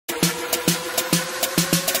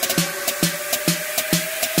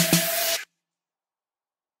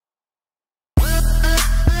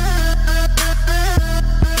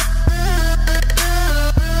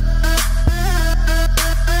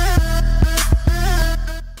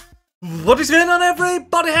What is going on,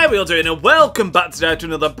 everybody? How are we all doing? And welcome back today to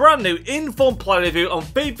another brand new informed play review on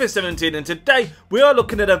FIFA 17. And today we are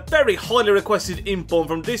looking at a very highly requested inform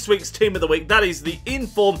from this week's team of the week. That is the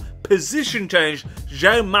inform position change,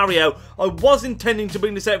 Joao Mario. I was intending to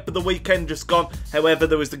bring this out for the weekend just gone. However,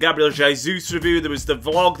 there was the Gabriel Jesus review, there was the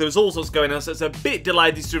vlog, there was all sorts going on, so it's a bit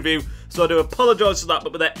delayed, this review. So I do apologise for that,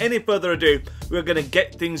 but without any further ado, we're going to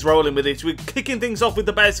get things rolling with it. We're kicking things off with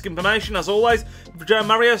the basic information, as always. Joao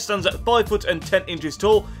Mario stands at 5 foot and 10 inches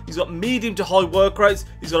tall. He's got medium to high work rates.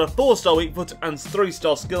 He's got a 4-star weak foot and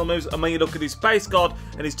 3-star skill moves. And when you look at his base card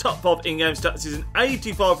and his top 5 in-game stats, he's an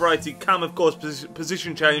 85 rated cam, of course,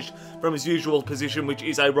 position changed from his usual position, which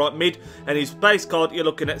is a right mid. And his base card, you're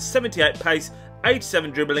looking at 78 pace,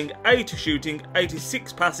 87 dribbling, 80 shooting,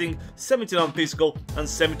 86 passing, 79 physical, and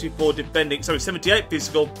 74 defending. Sorry, 78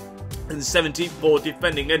 physical and 74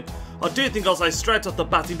 defending. And I do think I'll say straight off the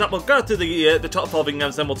bat, in fact, we'll go through the top 5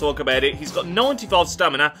 in-games, then we'll talk about it. He's got 95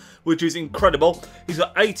 stamina, which is incredible. He's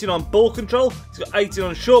got 18 on ball control, he's got 18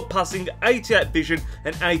 on short passing, 88 vision,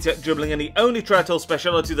 and 88 dribbling. And the only trait or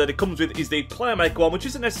speciality that it comes with is the playmaker one, which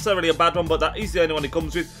isn't necessarily a bad one, but that is the only one it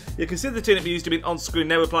comes with. You can see the team that we used to be on screen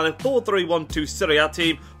now. We're playing a 4-3-1-2 Serie A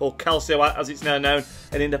team, or Calcio as it's now known.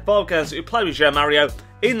 And in the 5 games that we play with Joao Mario,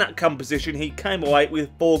 in that cam position, he came away with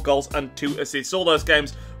 4 goals and 2 assists. All those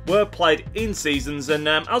games were played in seasons. And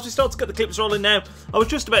as we start to get the clips rolling now, I was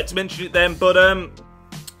just about to mention it then, but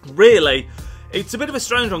really, it's a bit of a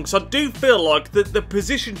strange one, because I do feel like the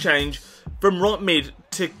position change from right mid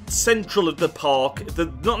to central of the park,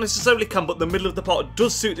 not necessarily cam, but the middle of the park,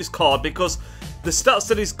 does suit this card, because the stats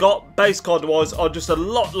that he's got base card wise are just a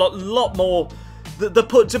lot more. They're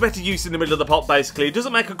put to better use in the middle of the park, basically. It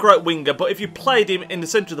doesn't make a great winger, but if you played him in the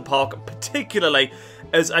centre of the park, particularly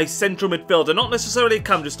as a central midfielder, not necessarily a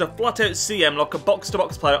cam, just a flat-out CM, like a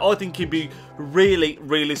box-to-box player, I think he'd be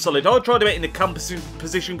really solid. I tried him out in the cam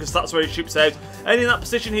position, because that's where he ships out, and in that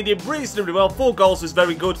position he did reasonably well. 4 goals was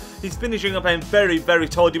very good. His finishing up and very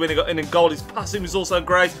tidy when he got in a goal. His passing was also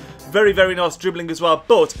great. Very nice dribbling as well,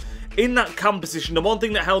 but in that cam position, the one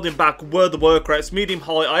thing that held him back were the work rates, medium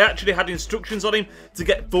high. I actually had instructions on him to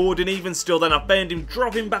get forward, and even still then I found him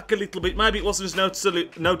dropping back a little bit. Maybe it wasn't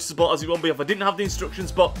as noticeable as it would be if I didn't have the instructions,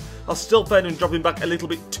 but I still found him dropping back a little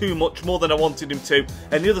bit too much, more than I wanted him to.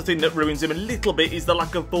 And the other thing that ruins him a little bit is the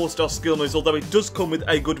lack of 4-star skill moves, although it does come with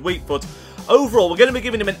a good weak foot. Overall, we're going to be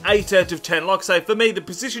giving him an 8 out of 10. Like I say, for me, the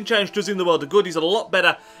position change does him the world of good. He's a lot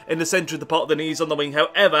better in the centre of the park than he is on the wing.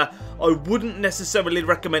 However, I wouldn't necessarily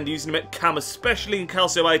recommend using him at cam, especially in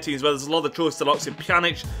Calcio 18s, where there's a lot of choice. The likes of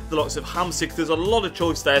Pjanic, the likes of Hamsik, there's a lot of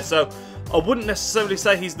choice there. So I wouldn't necessarily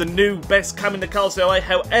say he's the new best cam in the Calcio A.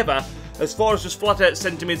 However, as far as just flat-out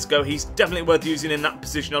centre mids go, he's definitely worth using in that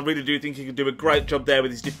position. I really do think he could do a great job there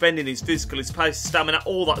with his defending, his physical, his pace, stamina,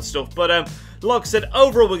 all that stuff. But like I said,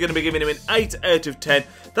 overall we're going to be giving him an 8 out of 10.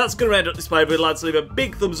 That's going to round up this play, lads. Leave a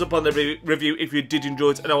big thumbs up on the review if you did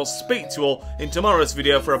enjoy it, and I will speak to you all in tomorrow's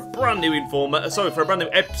video for a brand new for a brand new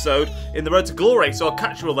episode in the Road to Glory. So I'll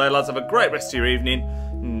catch you all there, lads. Have a great rest of your evening.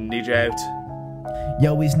 Nidge out.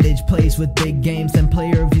 Yo, he's Nidge, plays with big games and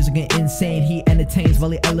player reviews are getting insane. He entertains while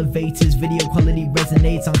he elevates, his video quality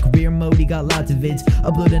resonates. On career mode, he got lots of vids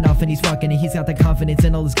uploading off and he's rocking it. He's got the confidence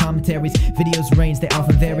in all his commentaries. Videos range, they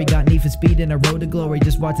often vary. Got need for speed and a road to glory.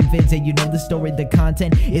 Just watching vids and you know the story. The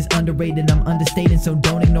content is underrated, I'm understating, so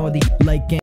don't ignore the like.